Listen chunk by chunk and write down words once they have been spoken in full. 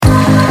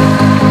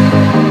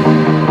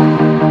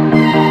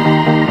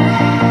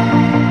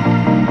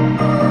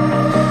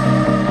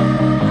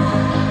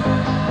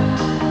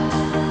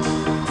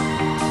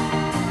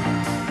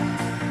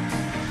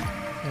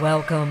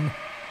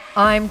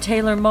I'm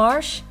Taylor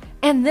Marsh,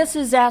 and this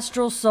is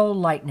Astral Soul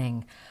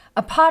Lightning,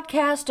 a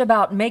podcast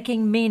about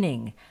making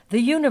meaning, the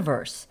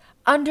universe,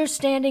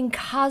 understanding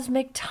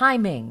cosmic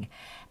timing,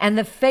 and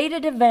the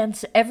fated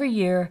events every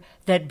year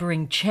that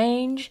bring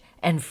change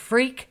and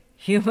freak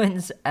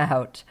humans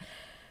out.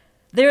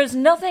 There is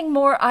nothing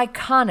more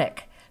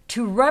iconic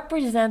to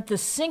represent the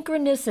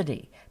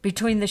synchronicity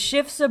between the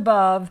shifts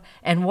above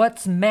and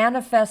what's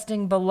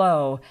manifesting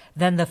below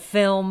than the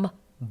film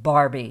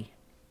Barbie.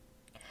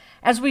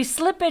 As we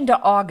slip into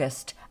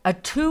August, a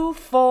 2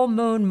 full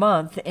moon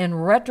month in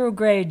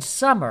retrograde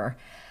summer,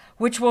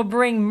 which will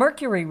bring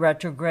Mercury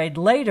retrograde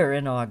later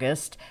in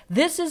August,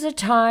 this is a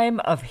time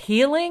of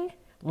healing,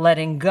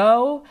 letting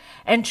go,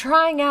 and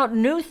trying out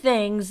new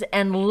things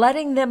and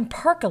letting them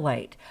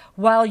percolate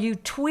while you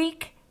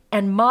tweak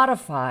and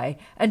modify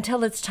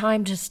until it's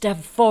time to step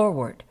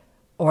forward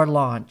or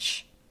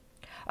launch.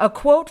 A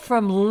quote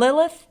from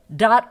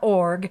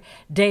Lilith.org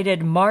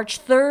dated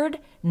March 3rd,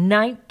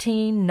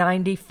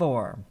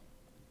 1994.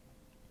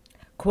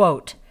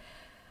 Quote,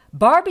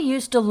 Barbie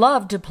used to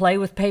love to play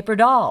with paper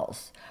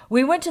dolls.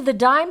 We went to the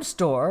dime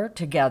store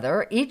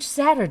together each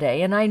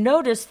Saturday, and I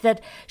noticed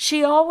that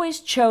she always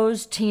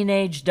chose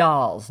teenage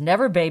dolls,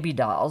 never baby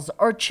dolls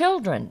or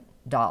children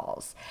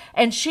dolls.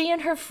 And she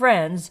and her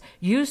friends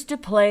used to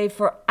play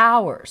for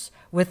hours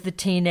with the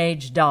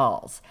teenage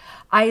dolls.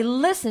 I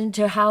listened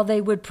to how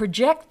they would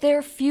project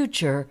their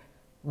future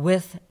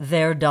with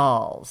their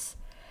dolls.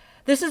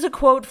 This is a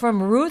quote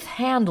from Ruth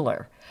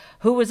Handler,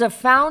 who was a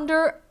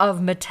founder of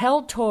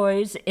Mattel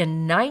Toys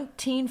in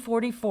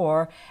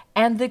 1944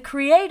 and the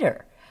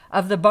creator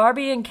of the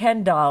Barbie and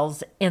Ken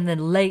dolls in the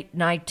late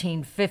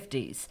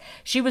 1950s.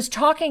 She was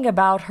talking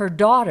about her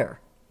daughter,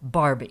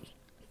 Barbie.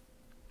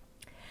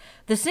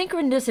 The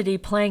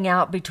synchronicity playing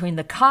out between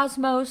the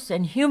cosmos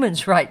and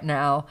humans right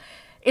now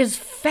is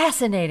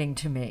fascinating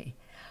to me.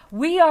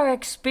 We are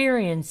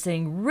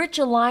experiencing rich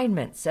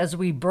alignments as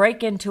we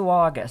break into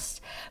August,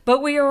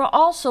 but we are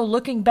also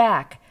looking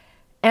back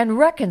and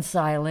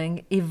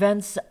reconciling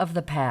events of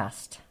the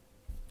past.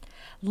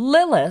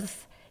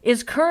 Lilith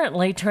is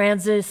currently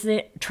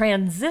transiting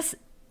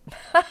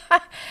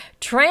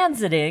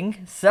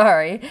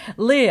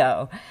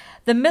Leo,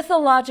 the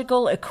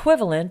mythological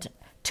equivalent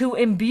to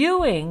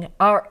imbuing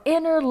our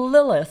inner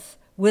Lilith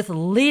with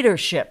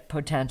leadership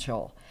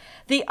potential.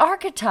 The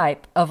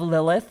archetype of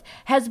Lilith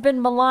has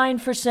been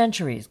maligned for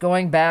centuries,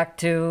 going back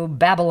to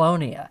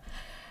Babylonia.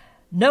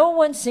 No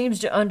one seems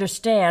to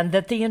understand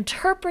that the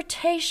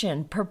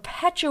interpretation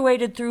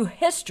perpetuated through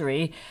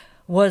history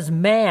was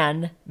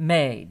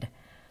man-made.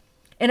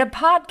 In a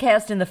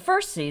podcast in the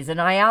first season,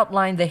 I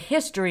outlined the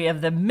history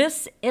of the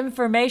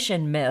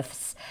misinformation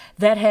myths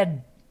that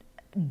had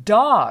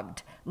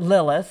dogged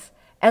Lilith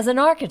as an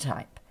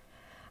archetype.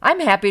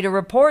 I'm happy to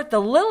report the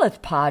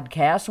Lilith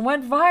podcast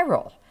went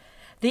viral.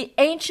 The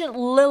ancient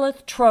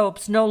Lilith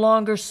tropes no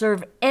longer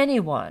serve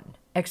anyone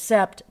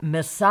except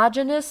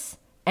misogynists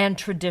and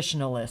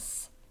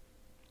traditionalists.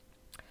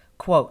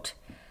 Quote,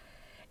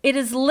 It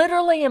is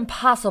literally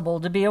impossible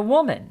to be a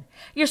woman.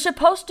 You're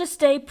supposed to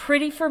stay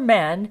pretty for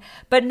men,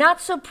 but not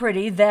so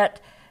pretty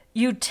that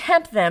you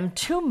tempt them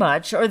too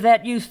much or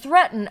that you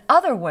threaten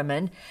other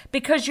women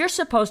because you're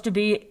supposed to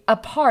be a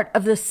part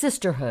of the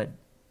sisterhood.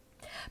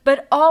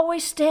 But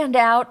always stand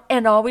out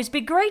and always be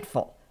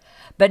grateful.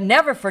 But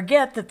never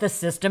forget that the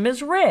system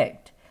is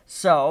rigged.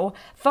 So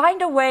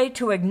find a way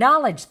to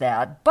acknowledge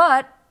that,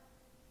 but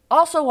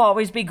also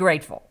always be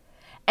grateful.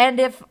 And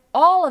if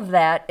all of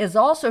that is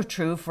also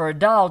true for a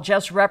doll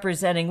just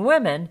representing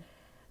women,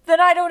 then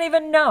I don't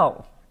even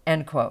know,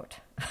 end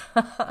quote.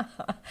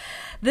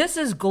 This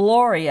is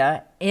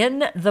Gloria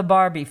in the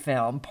Barbie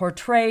film,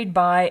 portrayed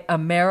by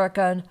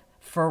America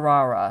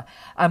Ferrara,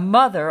 a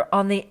mother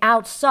on the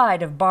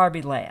outside of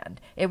Barbie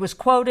Land. It was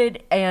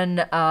quoted in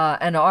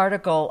an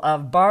article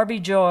of Barbie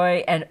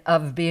Joy and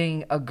of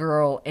Being a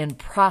Girl in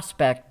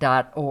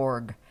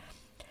Prospect.org.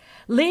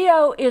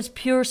 Leo is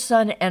pure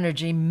sun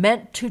energy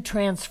meant to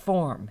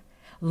transform.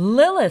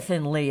 Lilith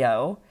in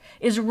Leo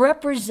is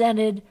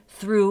represented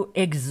through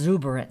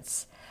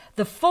exuberance,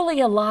 the fully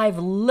alive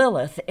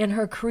Lilith in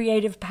her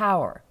creative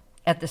power.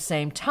 At the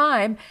same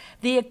time,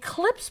 the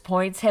eclipse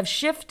points have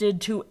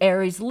shifted to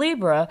Aries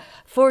Libra,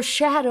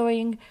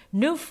 foreshadowing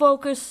new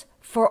focus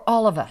for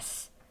all of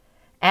us.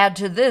 Add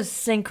to this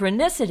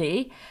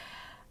synchronicity,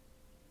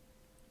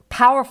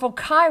 powerful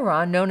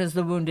Chiron, known as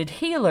the Wounded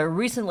Healer,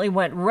 recently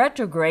went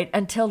retrograde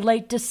until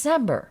late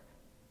December.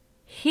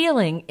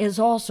 Healing is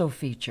also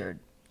featured.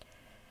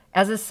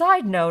 As a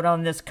side note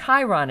on this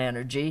Chiron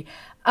energy,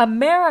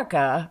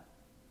 America,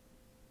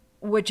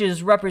 which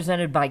is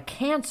represented by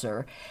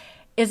Cancer,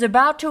 is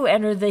about to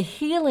enter the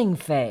healing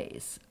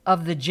phase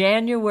of the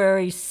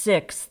January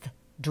 6th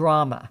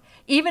drama,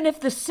 even if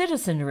the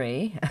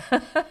citizenry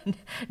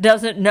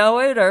doesn't know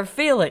it or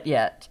feel it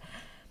yet.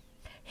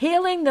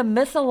 Healing the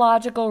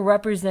mythological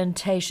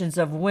representations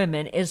of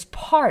women is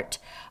part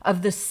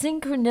of the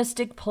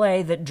synchronistic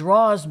play that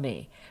draws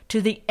me to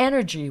the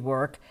energy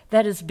work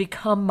that has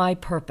become my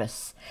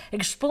purpose,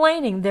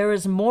 explaining there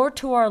is more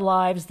to our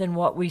lives than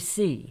what we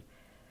see.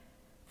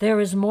 There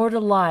is more to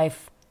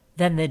life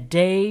than the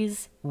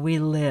days we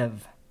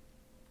live.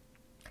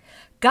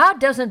 God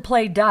doesn't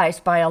play dice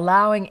by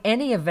allowing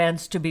any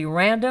events to be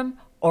random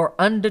or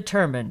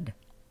undetermined,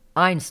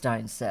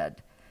 Einstein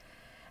said.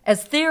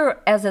 As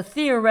a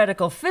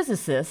theoretical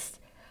physicist,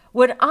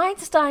 would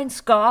Einstein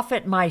scoff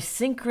at my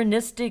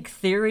synchronistic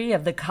theory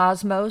of the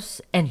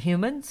cosmos and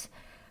humans?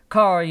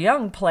 Carl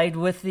Jung played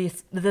with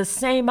the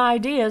same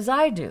ideas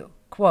I do.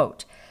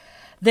 Quote,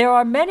 there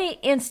are many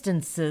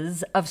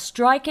instances of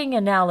striking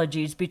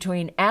analogies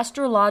between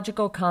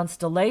astrological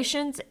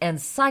constellations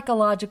and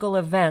psychological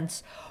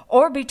events,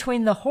 or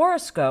between the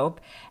horoscope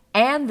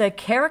and the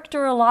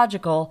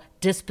characterological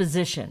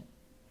disposition.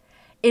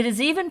 It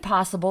is even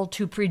possible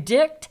to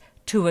predict,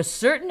 to a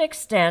certain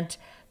extent,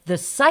 the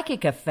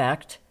psychic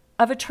effect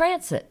of a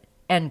transit,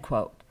 end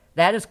quote.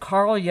 That is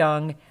Carl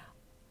Jung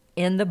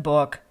in the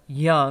book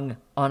Jung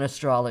on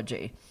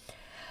Astrology.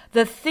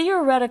 The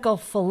theoretical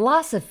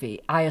philosophy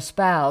I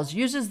espouse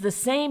uses the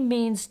same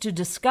means to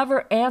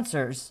discover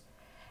answers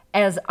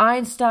as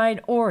Einstein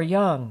or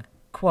Jung.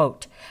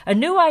 Quote, a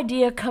new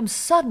idea comes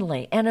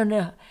suddenly and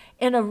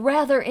in a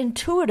rather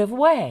intuitive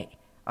way,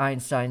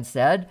 Einstein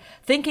said,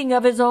 thinking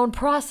of his own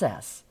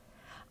process.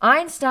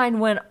 Einstein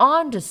went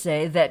on to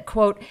say that,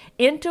 quote,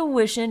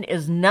 intuition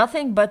is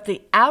nothing but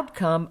the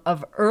outcome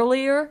of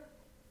earlier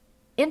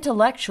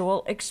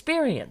intellectual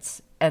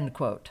experience, end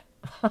quote.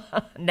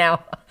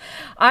 Now,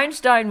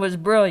 Einstein was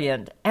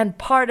brilliant and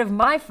part of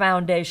my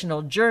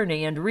foundational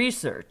journey and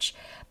research,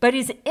 but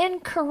he's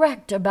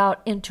incorrect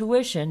about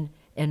intuition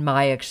in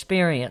my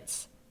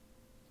experience.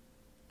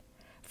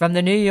 From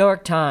the New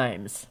York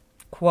Times,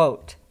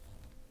 quote,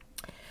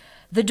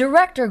 the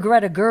director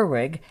Greta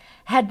Gerwig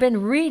had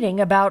been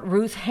reading about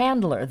Ruth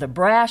Handler, the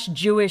brash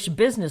Jewish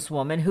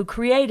businesswoman who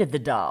created the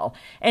doll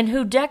and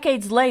who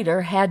decades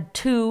later had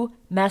 2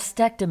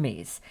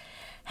 mastectomies.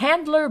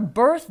 Handler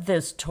birthed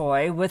this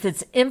toy with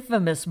its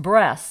infamous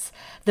breasts,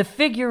 the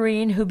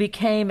figurine who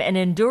became an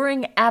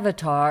enduring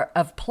avatar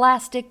of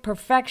plastic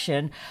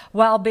perfection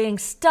while being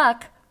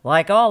stuck,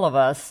 like all of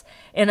us,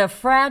 in a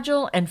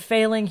fragile and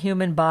failing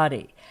human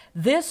body.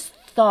 This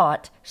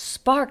thought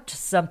sparked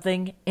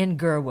something in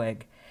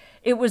Gerwig.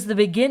 It was the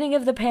beginning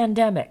of the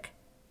pandemic.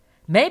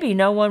 Maybe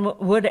no one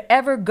would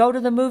ever go to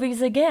the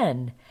movies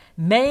again.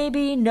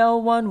 Maybe no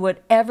one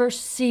would ever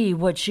see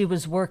what she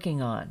was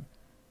working on.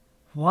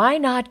 Why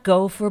not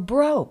go for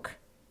broke?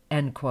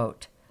 End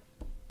quote.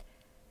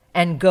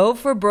 And go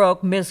for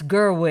broke Miss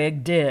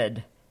Gerwig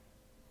did.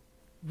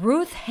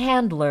 Ruth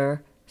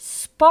Handler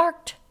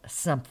sparked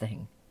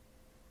something.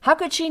 How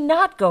could she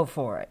not go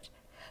for it?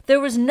 There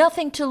was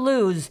nothing to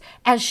lose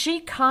as she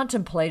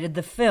contemplated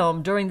the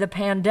film during the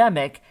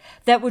pandemic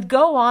that would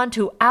go on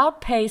to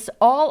outpace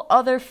all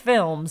other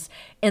films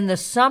in the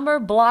summer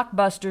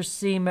blockbuster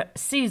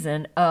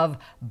season of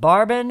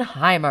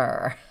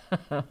Barbenheimer.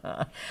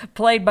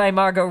 Played by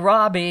Margot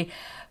Robbie,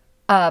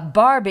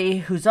 Barbie,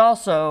 who's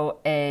also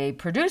a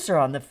producer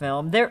on the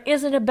film, there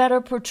isn't a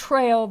better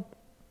portrayal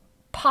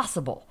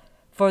possible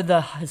for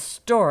the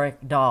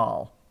historic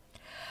doll.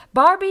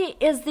 Barbie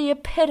is the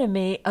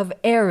epitome of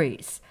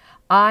Aries.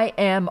 I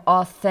am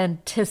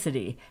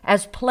authenticity,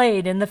 as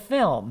played in the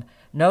film.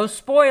 No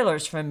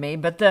spoilers from me,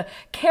 but the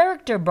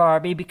character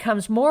Barbie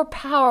becomes more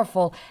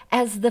powerful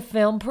as the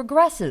film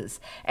progresses,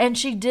 and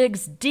she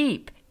digs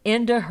deep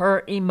into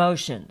her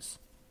emotions.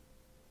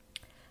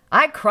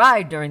 I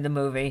cried during the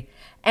movie,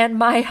 and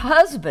my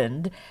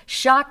husband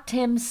shocked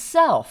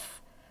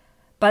himself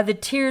by the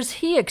tears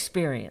he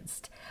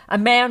experienced. A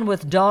man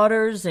with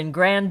daughters and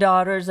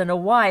granddaughters and a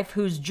wife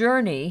whose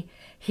journey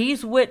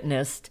he's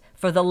witnessed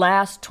for the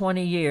last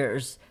 20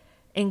 years,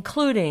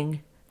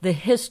 including the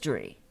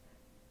history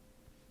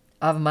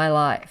of my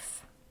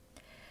life.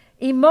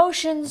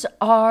 Emotions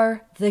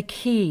are the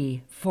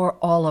key for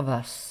all of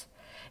us.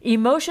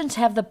 Emotions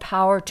have the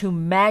power to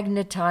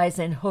magnetize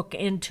and hook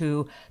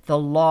into the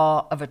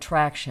law of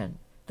attraction,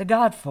 the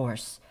God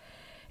force.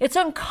 It's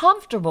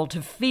uncomfortable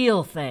to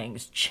feel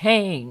things,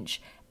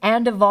 change,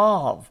 and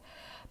evolve,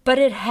 but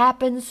it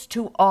happens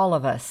to all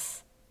of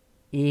us,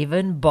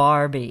 even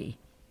Barbie.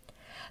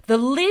 The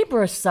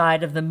Libra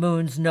side of the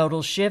moon's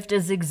nodal shift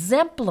is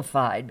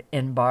exemplified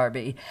in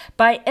Barbie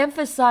by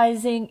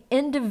emphasizing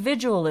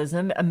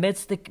individualism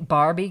amidst the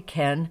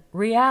Barbie-Ken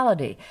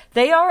reality.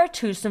 They are a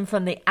twosome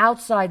from the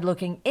outside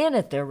looking in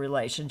at their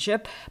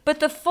relationship, but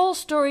the full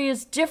story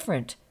is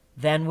different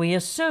than we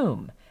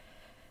assume.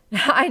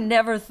 I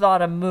never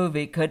thought a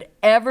movie could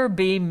ever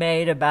be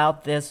made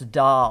about this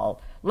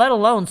doll, let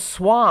alone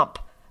swamp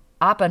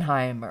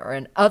Oppenheimer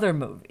and other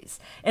movies,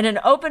 in an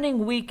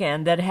opening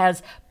weekend that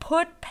has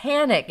put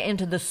panic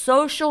into the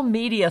social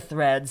media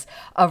threads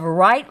of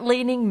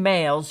right-leaning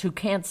males who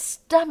can't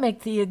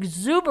stomach the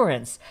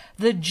exuberance,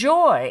 the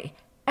joy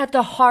at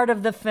the heart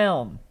of the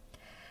film.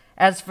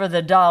 As for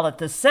the doll at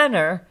the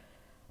center,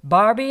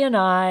 Barbie and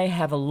I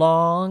have a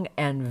long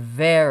and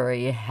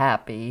very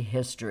happy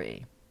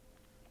history.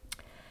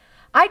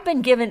 I'd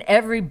been given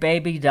every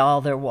baby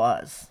doll there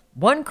was.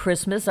 One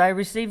Christmas, I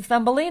received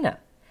Thumbelina.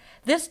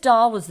 This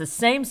doll was the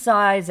same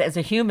size as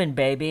a human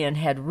baby and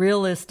had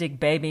realistic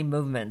baby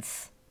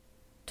movements.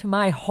 To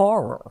my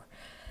horror,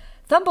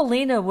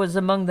 Thumbelina was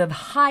among the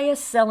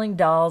highest-selling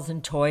dolls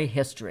in toy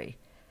history.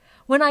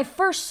 When I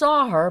first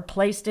saw her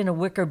placed in a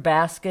wicker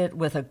basket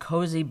with a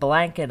cozy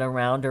blanket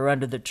around her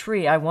under the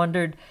tree, I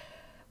wondered,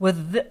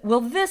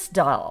 will this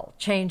doll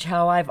change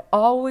how I've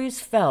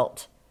always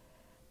felt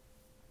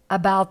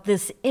about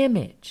this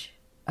image,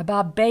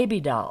 about baby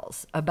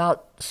dolls,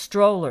 about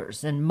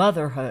strollers and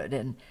motherhood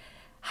and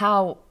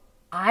how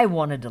I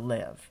wanted to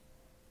live?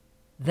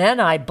 Then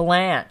I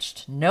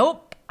blanched.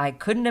 Nope, I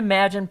couldn't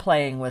imagine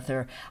playing with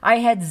her. I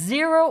had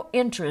zero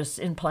interest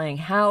in playing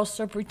house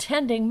or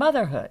pretending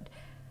motherhood.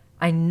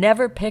 I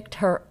never picked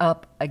her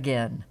up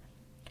again.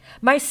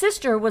 My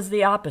sister was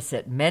the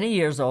opposite, many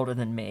years older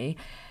than me,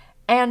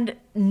 and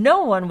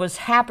no one was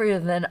happier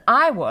than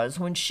I was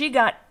when she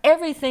got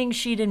everything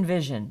she'd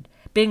envisioned.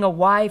 Being a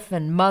wife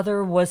and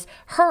mother was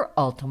her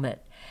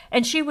ultimate,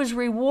 and she was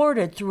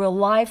rewarded through a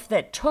life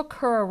that took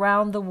her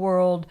around the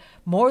world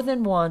more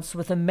than once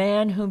with a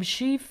man whom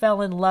she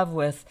fell in love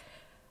with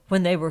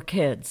when they were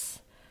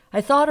kids. I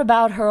thought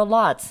about her a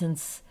lot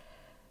since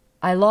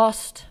I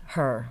lost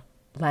her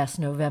last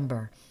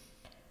November.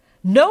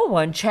 No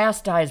one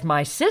chastised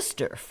my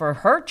sister for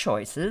her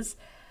choices.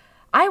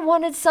 I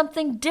wanted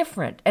something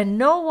different, and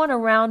no one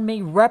around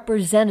me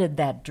represented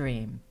that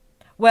dream.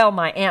 Well,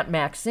 my Aunt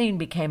Maxine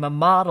became a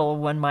model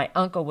when my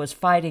uncle was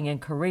fighting in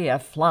Korea,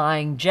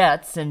 flying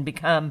jets,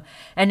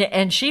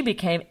 and she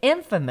became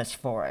infamous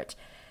for it.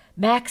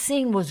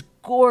 Maxine was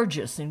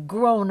gorgeous and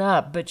grown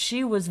up, but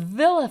she was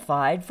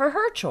vilified for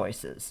her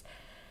choices.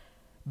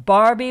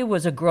 Barbie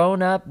was a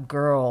grown-up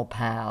girl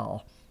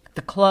pal.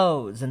 The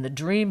clothes and the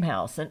dream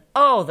house and,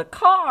 oh, the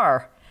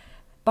car!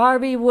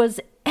 Barbie was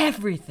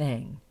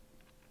everything.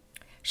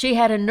 She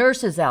had a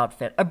nurse's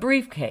outfit, a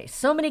briefcase,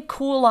 so many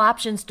cool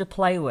options to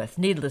play with.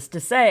 Needless to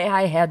say,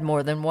 I had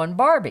more than one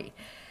Barbie.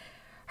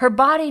 Her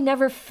body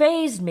never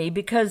fazed me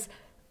because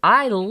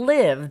I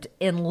lived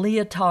in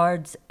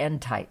leotards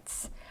and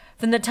tights.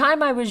 From the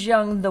time I was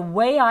young, the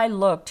way I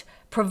looked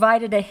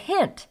provided a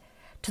hint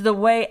to the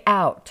way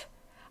out.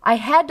 I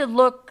had to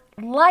look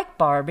like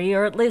Barbie,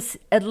 or at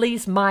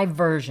least my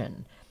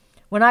version.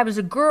 When I was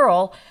a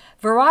girl,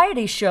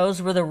 variety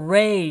shows were the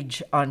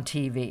rage on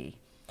TV.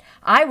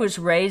 I was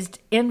raised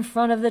in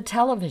front of the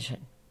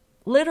television,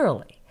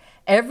 literally.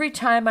 Every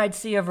time I'd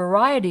see a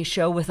variety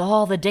show with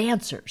all the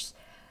dancers,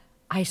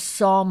 I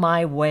saw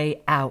my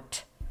way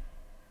out.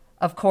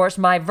 Of course,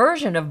 my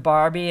version of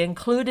Barbie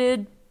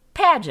included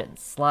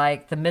pageants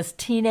like the Miss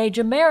Teenage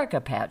America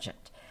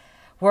pageant,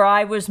 where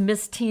I was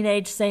Miss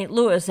Teenage St.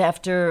 Louis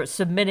after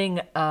submitting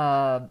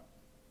an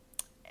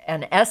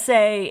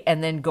essay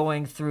and then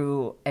going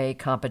through a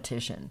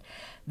competition.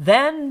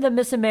 Then the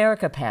Miss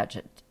America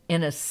pageant,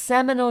 in a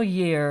seminal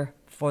year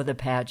for the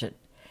pageant.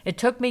 It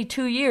took me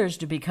 2 years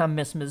to become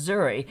Miss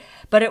Missouri,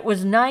 but it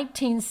was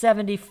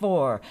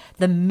 1974,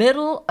 the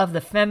middle of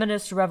the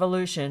feminist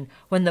revolution,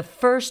 when the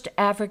first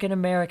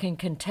African-American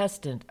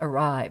contestant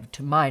arrived,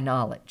 to my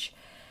knowledge.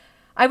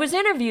 I was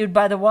interviewed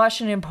by the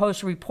Washington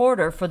Post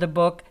reporter for the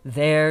book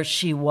There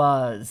She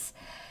Was.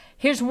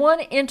 Here's one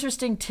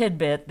interesting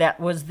tidbit that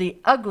was the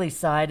ugly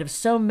side of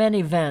so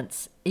many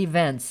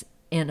events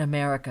in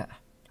America,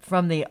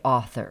 from the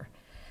author.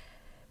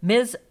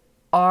 Ms.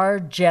 R.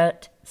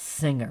 Jet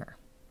Singer,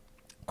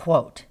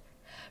 quote,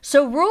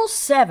 "So Rule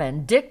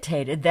 7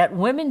 dictated that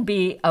women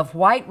be of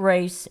white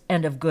race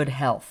and of good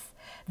health.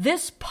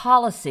 This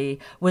policy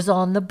was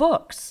on the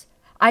books.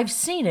 I've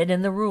seen it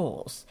in the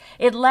rules.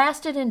 It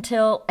lasted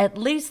until at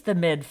least the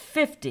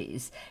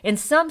mid-50s. In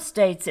some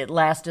states, it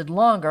lasted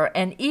longer,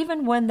 and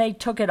even when they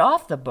took it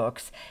off the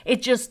books,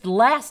 it just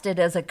lasted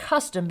as a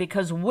custom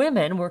because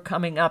women were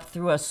coming up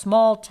through a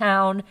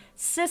small-town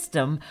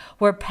system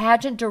where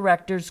pageant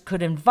directors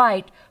could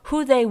invite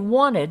who they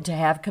wanted to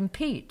have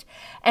compete.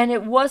 And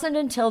it wasn't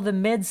until the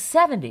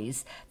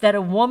mid-70s that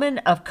a woman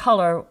of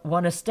color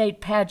won a state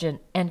pageant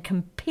and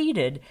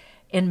competed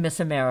in Miss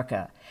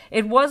America.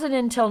 It wasn't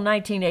until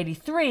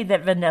 1983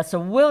 that Vanessa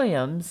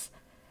Williams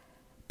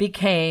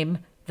became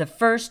the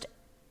first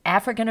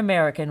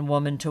African-American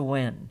woman to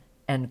win,"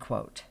 end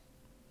quote.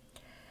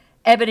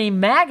 Ebony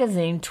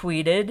Magazine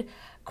tweeted,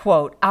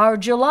 quote, "Our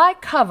July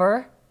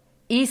cover,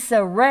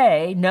 Issa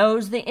Rae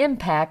knows the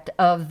impact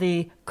of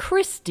the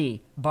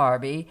Christie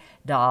Barbie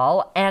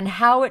doll and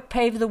how it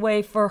paved the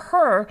way for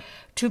her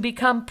to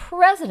become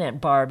President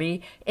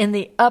Barbie in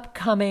the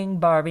upcoming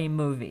Barbie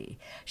movie.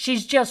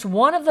 She's just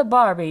one of the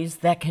Barbies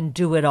that can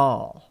do it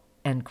all,"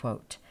 end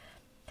quote.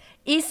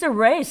 Issa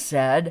Rae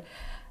said,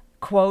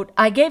 quote,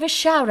 "I gave a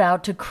shout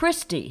out to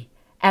Christie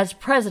as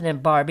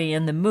President Barbie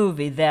in the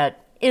movie that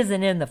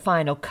isn't in the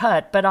final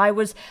cut, but I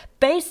was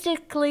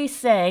basically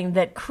saying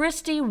that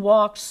Christie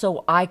walked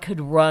so I could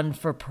run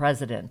for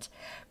president.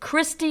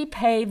 Christie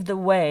paved the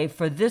way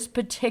for this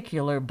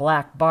particular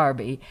black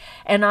Barbie,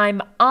 and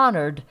I'm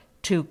honored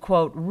to,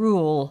 quote,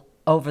 rule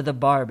over the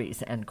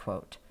Barbies," end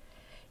quote.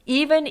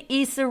 Even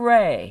Issa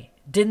Rae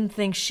didn't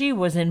think she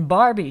was in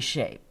Barbie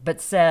shape,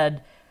 but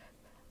said,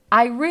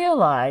 "I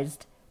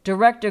realized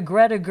director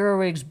Greta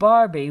Gerwig's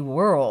Barbie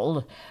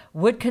world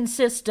would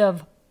consist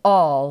of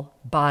all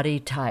body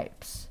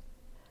types."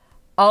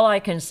 All I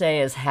can say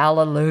is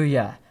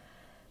hallelujah.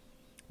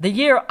 The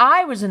year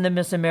I was in the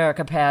Miss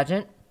America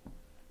pageant,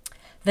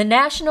 the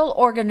National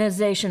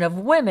Organization of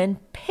Women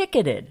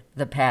picketed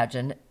the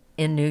pageant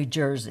in New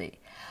Jersey.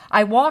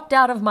 I walked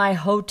out of my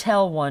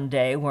hotel one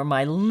day where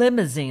my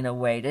limousine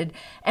awaited,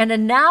 and a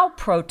Now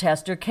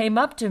protester came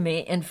up to me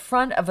in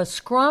front of a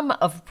scrum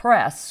of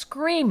press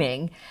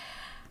screaming,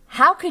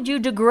 "How could you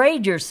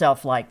degrade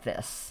yourself like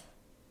this?"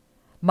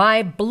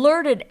 My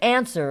blurted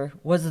answer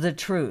was the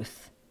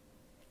truth.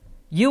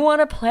 You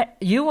want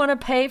to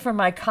pay for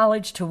my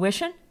college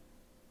tuition?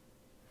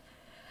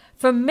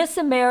 From Miss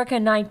America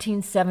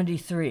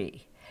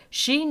 1973,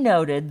 she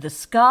noted the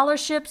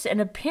scholarships and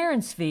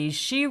appearance fees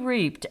she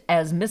reaped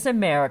as Miss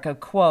America,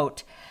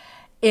 quote,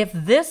 "If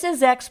this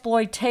is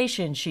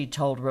exploitation," she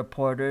told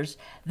reporters,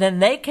 "then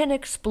they can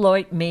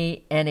exploit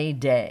me any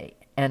day,"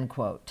 end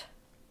quote.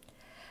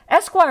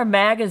 Esquire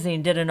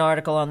magazine did an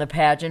article on the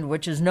pageant,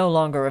 which is no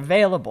longer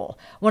available.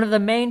 One of the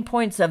main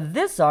points of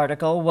this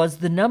article was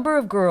the number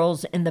of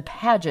girls in the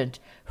pageant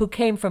who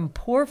came from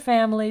poor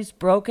families,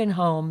 broken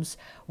homes,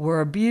 were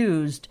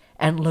abused,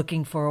 and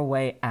looking for a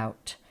way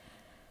out.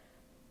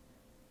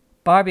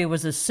 Barbie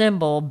was a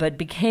symbol, but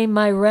became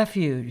my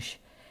refuge.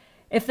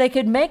 If they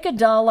could make a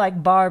doll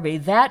like Barbie,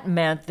 that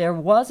meant there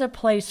was a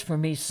place for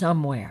me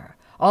somewhere.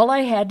 All I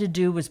had to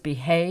do was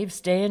behave,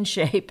 stay in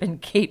shape,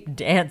 and keep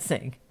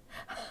dancing.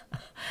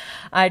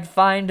 I'd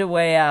find a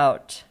way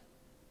out.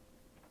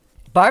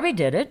 Barbie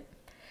did it.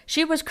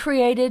 She was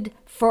created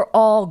for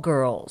all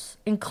girls,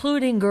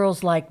 including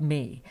girls like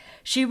me.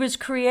 She was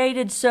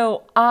created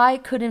so I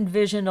could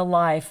envision a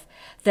life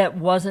that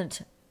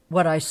wasn't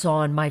what I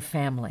saw in my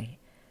family.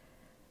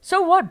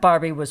 So what?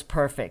 Barbie was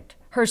perfect.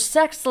 Her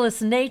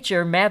sexless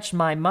nature matched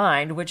my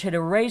mind, which had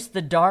erased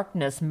the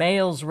darkness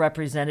males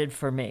represented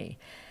for me.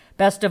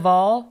 Best of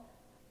all,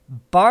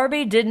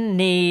 Barbie didn't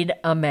need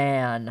a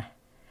man.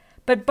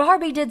 But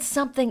Barbie did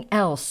something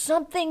else,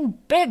 something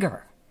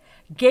bigger.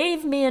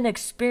 Gave me an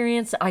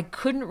experience I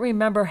couldn't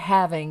remember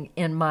having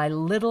in my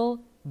little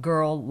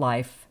girl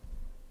life.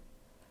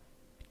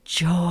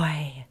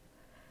 Joy.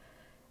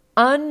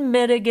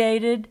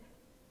 Unmitigated,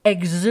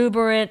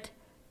 exuberant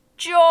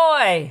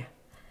joy.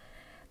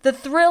 The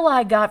thrill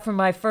I got from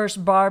my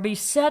first Barbie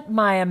set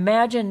my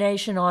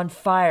imagination on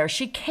fire.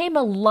 She came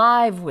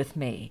alive with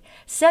me,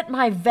 set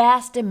my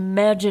vast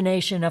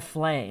imagination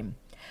aflame.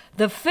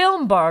 The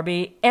film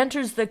Barbie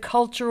enters the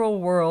cultural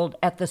world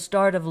at the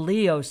start of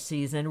Leo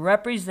season,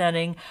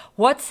 representing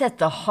what's at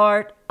the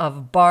heart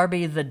of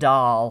Barbie the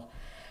doll.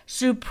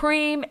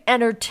 Supreme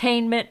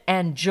entertainment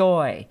and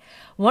joy.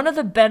 One of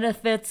the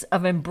benefits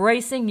of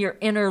embracing your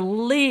inner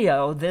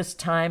Leo this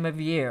time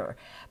of year.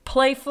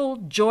 Playful,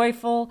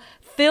 joyful,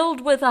 filled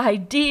with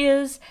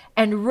ideas,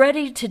 and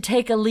ready to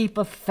take a leap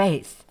of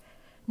faith.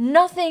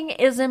 Nothing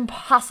is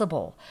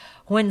impossible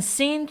when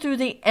seen through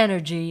the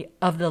energy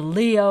of the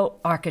Leo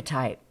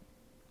archetype.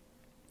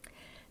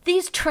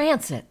 These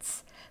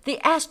transits, the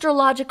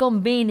astrological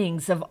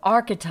meanings of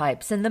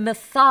archetypes and the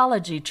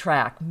mythology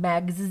track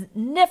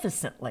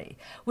magnificently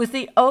with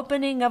the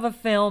opening of a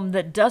film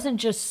that doesn't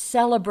just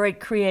celebrate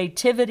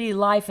creativity,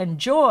 life, and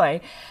joy,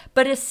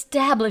 but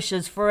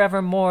establishes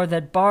forevermore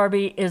that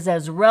Barbie is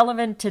as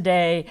relevant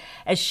today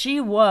as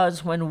she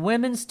was when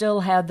women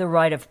still had the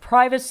right of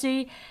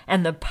privacy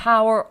and the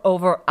power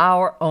over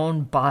our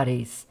own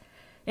bodies.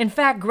 In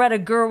fact, Greta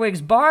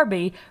Gerwig's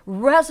Barbie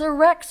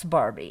resurrects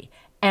Barbie,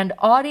 and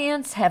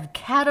audience have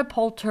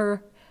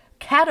catapulted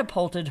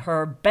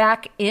her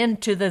back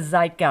into the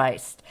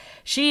zeitgeist.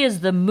 She is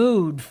the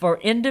mood for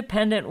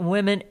independent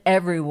women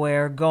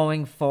everywhere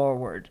going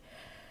forward.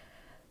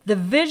 The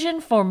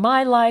vision for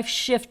my life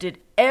shifted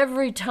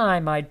every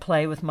time I'd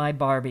play with my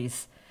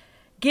Barbies.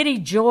 Giddy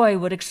joy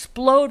would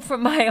explode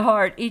from my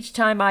heart each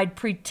time I'd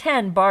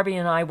pretend Barbie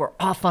and I were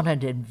off on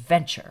an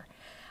adventure.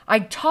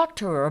 I'd talk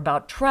to her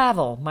about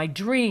travel, my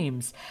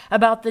dreams,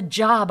 about the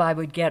job I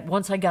would get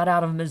once I got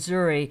out of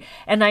Missouri,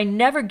 and I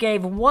never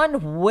gave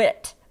one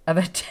whit of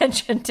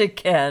attention to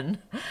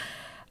Ken.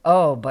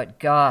 Oh, but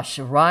gosh,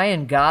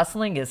 Ryan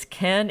Gosling as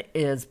Ken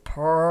is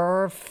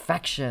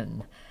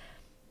perfection.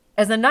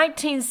 As a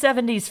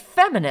 1970s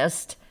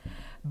feminist,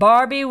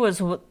 Barbie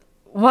was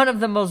one of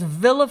the most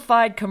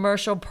vilified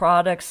commercial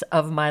products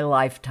of my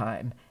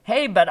lifetime.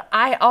 Hey, but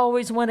I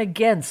always went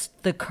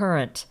against the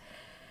current.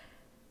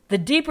 The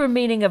deeper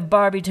meaning of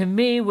Barbie to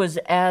me was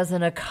as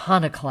an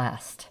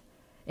iconoclast.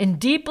 In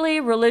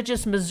deeply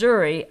religious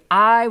Missouri,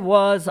 I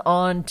was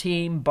on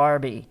Team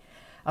Barbie,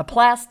 a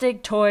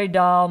plastic toy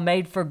doll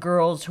made for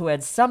girls who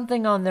had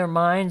something on their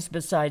minds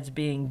besides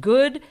being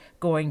good,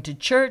 going to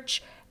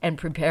church, and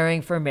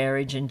preparing for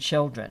marriage and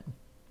children.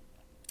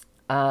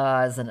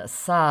 As an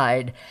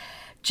aside,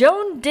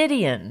 Joan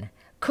Didion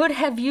could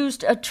have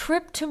used a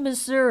trip to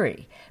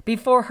Missouri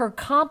before her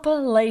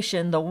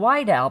compilation, The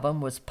White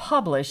Album, was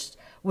published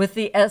with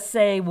the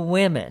essay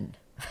Women.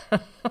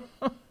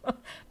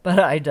 But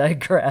I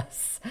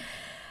digress.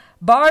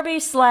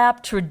 Barbie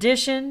slapped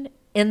tradition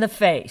in the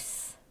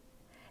face,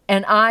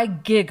 and I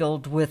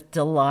giggled with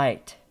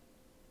delight.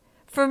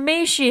 For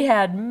me, she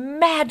had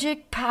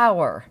magic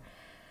power.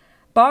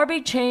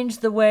 Barbie changed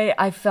the way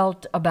I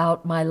felt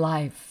about my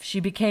life. She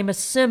became a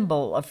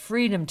symbol of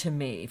freedom to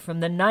me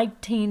from the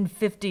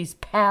 1950s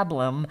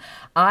pablum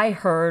I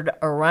heard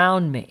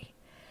around me.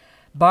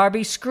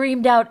 Barbie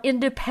screamed out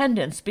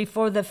independence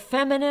before the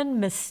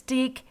feminine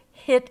mystique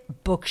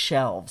hit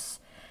bookshelves.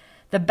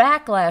 The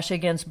backlash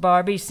against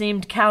Barbie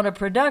seemed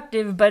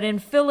counterproductive, but in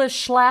Phyllis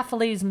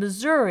Schlafly's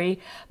Missouri,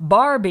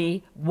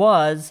 Barbie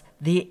was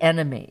the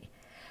enemy.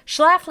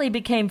 Schlafly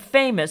became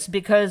famous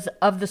because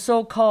of the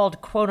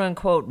so-called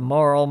quote-unquote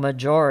moral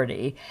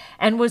majority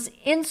and was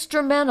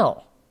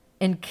instrumental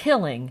in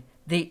killing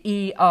the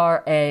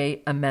ERA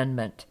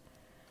amendment.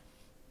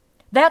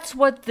 That's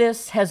what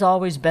this has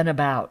always been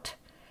about,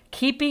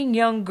 keeping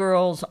young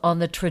girls on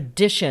the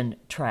tradition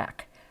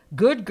track.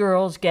 Good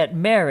girls get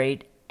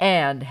married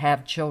and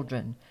have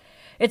children.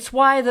 It's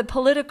why the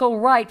political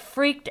right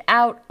freaked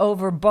out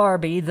over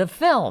Barbie, the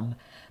film.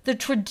 The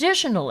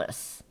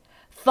traditionalists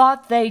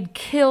thought they'd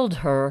killed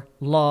her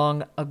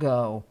long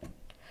ago.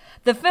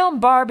 The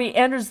film Barbie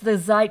enters the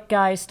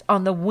zeitgeist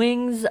on the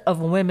wings of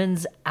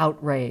women's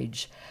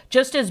outrage.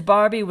 Just as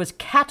Barbie was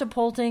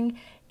catapulting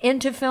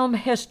into film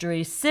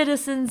history,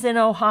 citizens in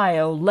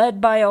Ohio,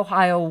 led by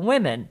Ohio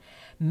women,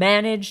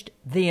 managed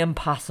the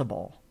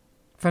impossible.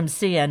 From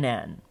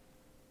CNN,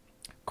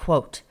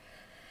 quote,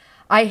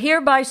 I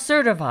hereby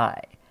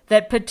certify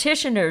that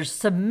petitioners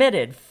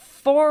submitted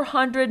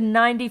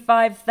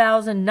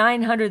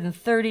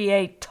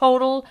 495,938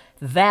 total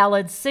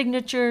valid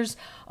signatures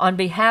on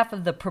behalf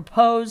of the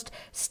proposed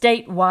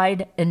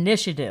statewide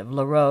initiative,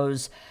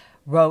 LaRose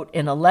wrote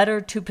in a letter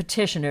to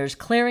petitioners,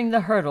 clearing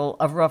the hurdle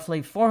of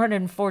roughly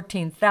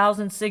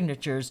 414,000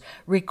 signatures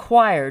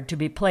required to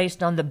be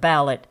placed on the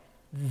ballot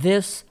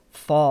this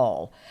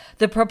fall.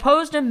 The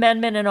proposed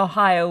amendment in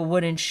Ohio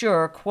would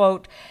ensure,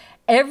 quote,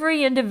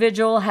 every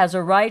individual has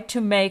a right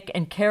to make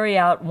and carry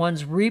out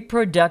one's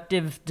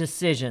reproductive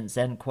decisions,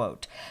 end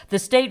quote. The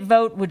state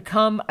vote would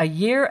come a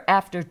year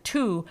after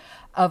two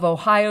of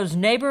Ohio's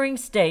neighboring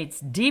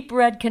states, deep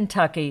red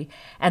Kentucky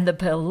and the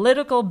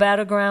political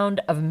battleground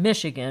of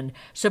Michigan,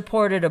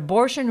 supported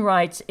abortion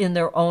rights in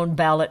their own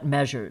ballot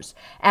measures.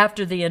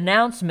 After the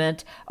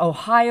announcement,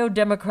 Ohio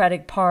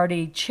Democratic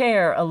Party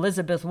Chair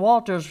Elizabeth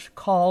Walters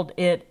called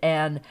it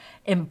an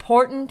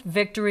important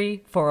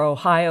victory for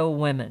Ohio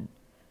women.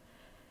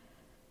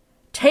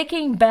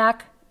 Taking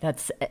back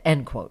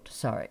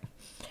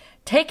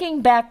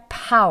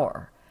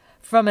power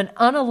from an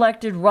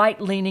unelected,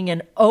 right-leaning,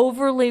 and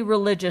overly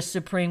religious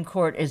Supreme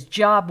Court is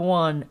job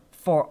one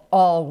for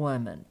all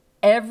women.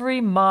 Every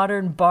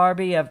modern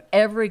Barbie of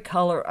every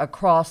color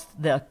across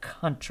the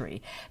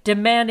country,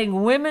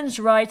 demanding women's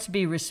rights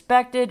be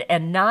respected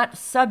and not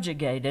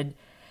subjugated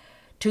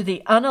to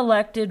the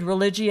unelected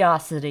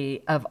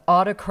religiosity of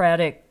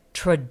autocratic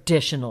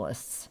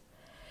traditionalists.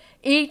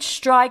 Each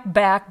strike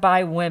back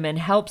by women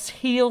helps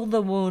heal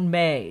the wound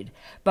made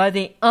by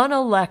the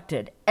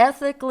unelected,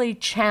 ethically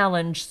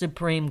challenged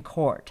Supreme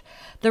Court.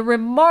 The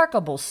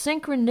remarkable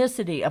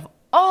synchronicity of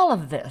all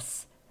of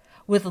this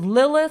with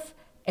Lilith,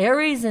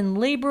 Aries and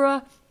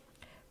Libra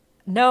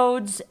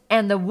nodes,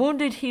 and the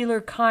wounded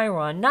healer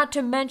Chiron, not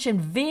to mention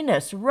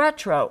Venus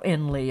retro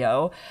in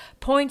Leo,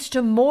 points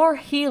to more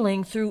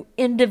healing through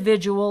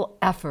individual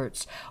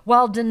efforts,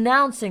 while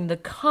denouncing the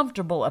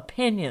comfortable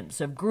opinions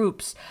of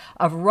groups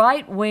of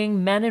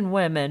right-wing men and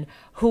women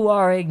who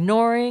are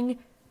ignoring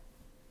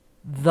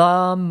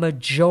the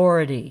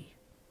majority.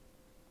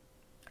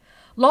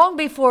 Long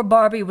before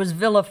Barbie was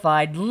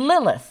vilified,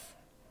 Lilith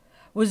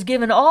was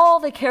given all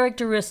the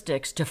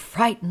characteristics to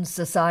frighten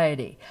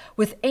society,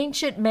 with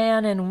ancient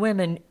men and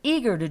women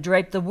eager to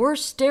drape the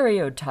worst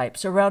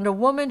stereotypes around a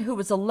woman who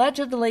was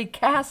allegedly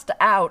cast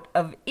out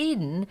of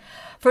Eden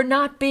for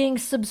not being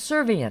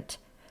subservient.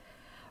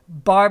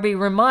 Barbie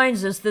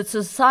reminds us that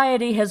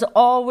society has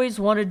always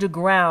wanted to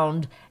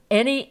ground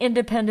any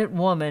independent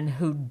woman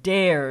who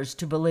dares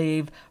to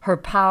believe her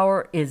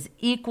power is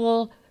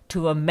equal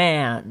to a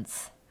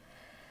man's.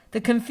 The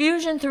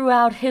confusion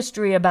throughout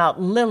history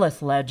about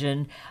Lilith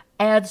legend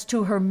adds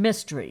to her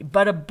mystery,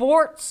 but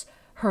aborts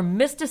her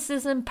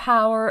mysticism,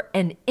 power,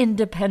 and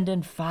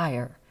independent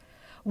fire.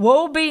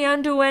 Woe be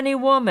unto any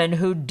woman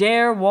who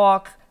dare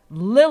walk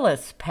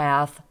Lilith's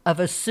path of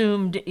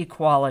assumed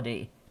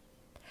equality.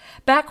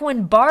 Back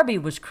when Barbie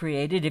was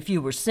created, if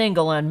you were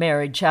single,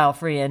 unmarried,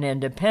 child-free, and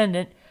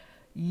independent,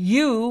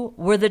 you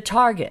were the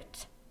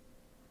target.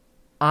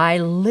 I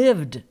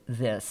lived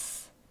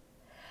this.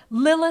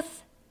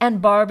 Lilith and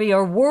Barbie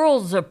are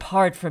worlds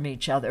apart from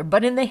each other,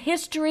 but in the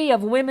history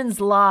of women's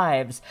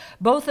lives,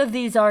 both of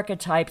these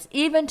archetypes,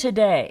 even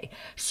today,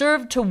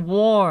 serve to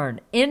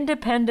warn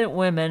independent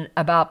women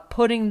about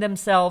putting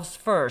themselves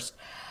first.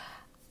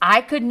 I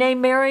could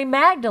name Mary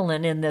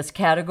Magdalene in this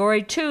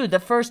category too, the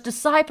first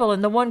disciple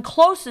and the one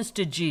closest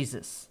to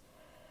Jesus.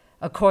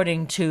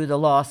 according to the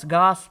Lost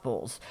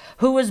Gospels,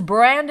 who was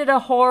branded a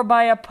whore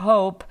by a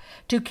pope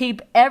to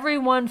keep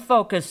everyone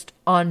focused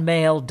on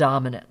male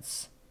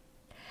dominance.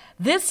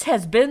 This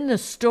has been the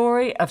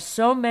story of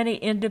so many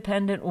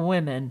independent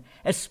women,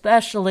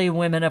 especially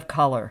women of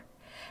color.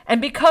 And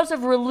because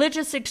of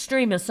religious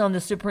extremists on the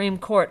Supreme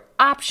Court,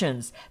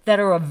 options that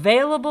are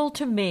available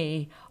to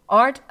me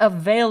aren't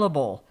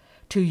available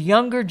to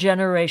younger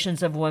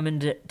generations of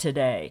women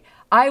today.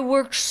 I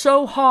worked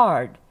so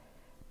hard,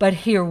 but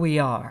here we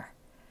are.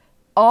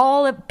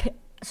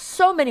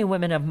 So many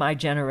women of my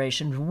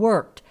generation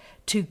worked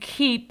to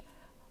keep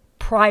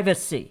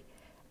privacy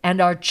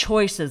and our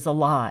choices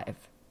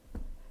alive.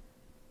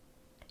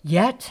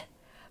 Yet,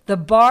 the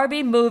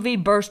Barbie movie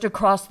burst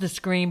across the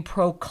screen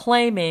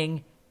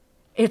proclaiming,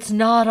 it's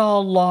not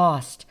all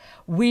lost.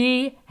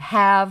 We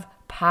have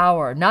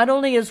power, not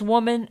only as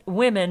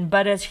women,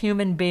 but as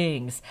human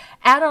beings.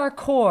 At our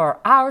core,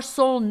 our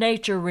soul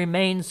nature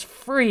remains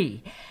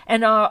free,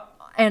 and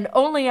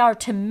only our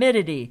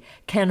timidity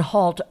can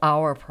halt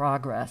our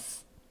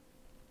progress.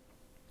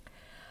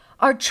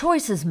 Our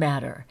choices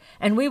matter,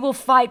 and we will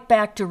fight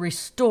back to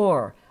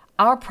restore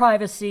our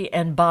privacy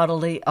and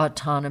bodily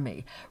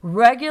autonomy.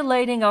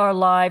 Regulating our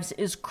lives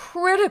is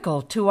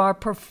critical to our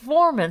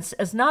performance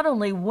as not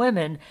only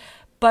women,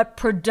 but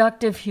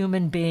productive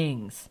human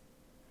beings.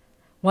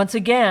 Once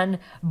again,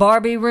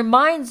 Barbie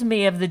reminds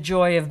me of the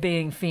joy of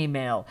being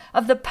female,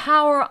 of the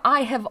power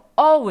I have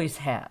always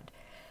had.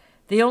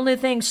 The only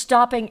thing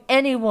stopping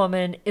any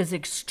woman is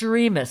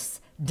extremists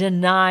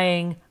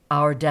denying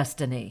our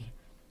destiny.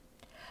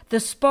 The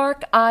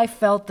spark I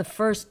felt the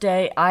first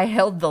day I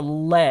held the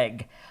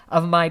leg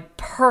of my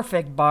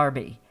perfect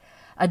Barbie,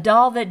 a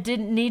doll that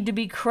didn't need to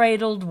be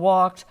cradled,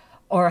 walked,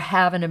 or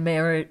have an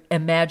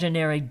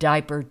imaginary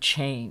diaper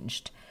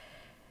changed.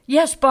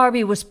 Yes,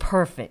 Barbie was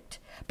perfect,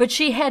 but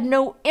she had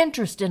no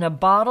interest in a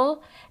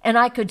bottle, and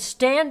I could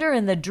stand her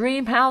in the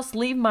dream house,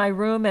 leave my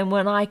room, and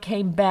when I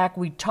came back,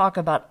 we'd talk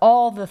about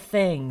all the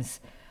things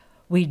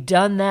we'd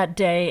done that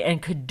day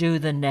and could do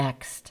the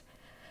next.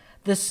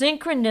 The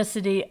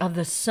synchronicity of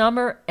the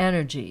summer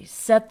energy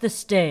set the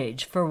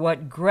stage for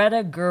what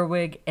Greta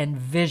Gerwig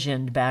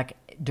envisioned back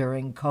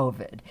during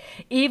COVID,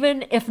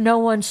 even if no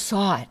one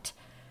saw it.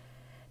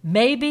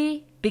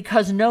 Maybe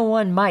because no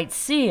one might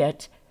see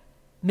it,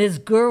 Ms.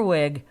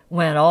 Gerwig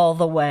went all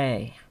the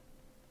way.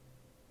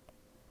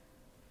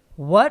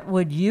 What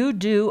would you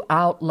do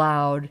out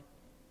loud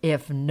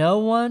if no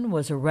one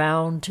was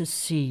around to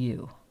see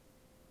you?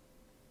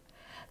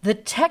 The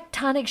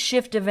tectonic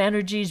shift of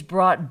energies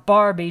brought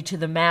Barbie to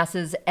the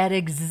masses at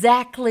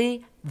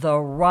exactly the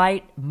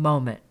right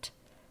moment.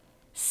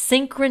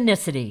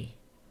 Synchronicity.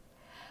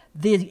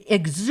 The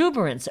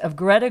exuberance of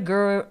Greta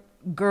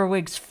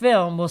Gerwig's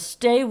film will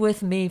stay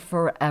with me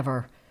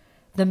forever.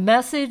 The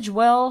message,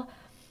 well,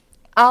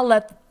 I'll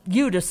let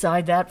you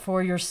decide that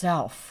for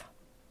yourself.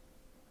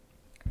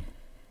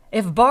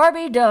 If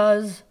Barbie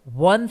does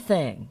one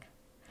thing,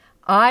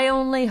 I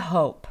only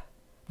hope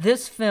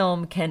this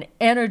film can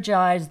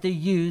energize the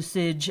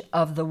usage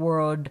of the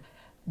word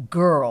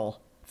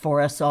girl for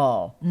us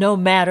all, no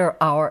matter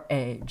our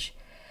age.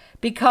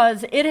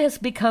 Because it has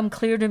become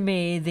clear to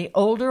me, the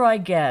older I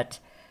get,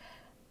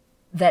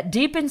 that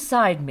deep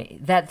inside me,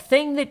 that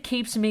thing that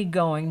keeps me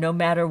going, no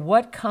matter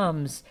what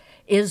comes,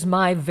 is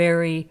my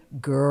very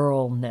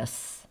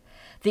girlness.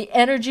 The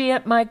energy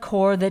at my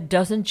core that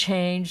doesn't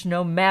change,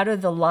 no matter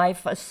the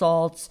life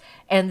assaults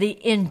and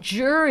the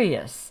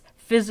injurious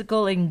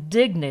physical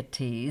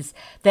indignities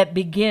that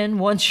begin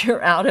once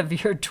you're out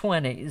of your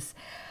 20s,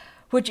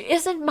 which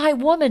isn't my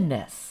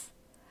womanness,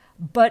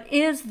 but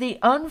is the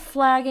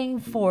unflagging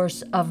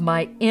force of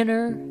my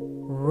inner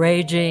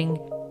raging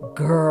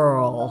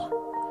girl.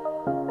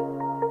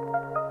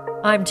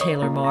 I'm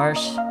Taylor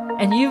Marsh,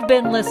 and you've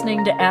been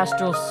listening to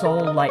Astral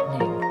Soul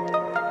Lightning.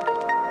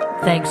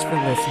 Thanks for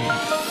listening.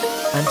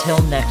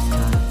 Until next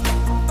time.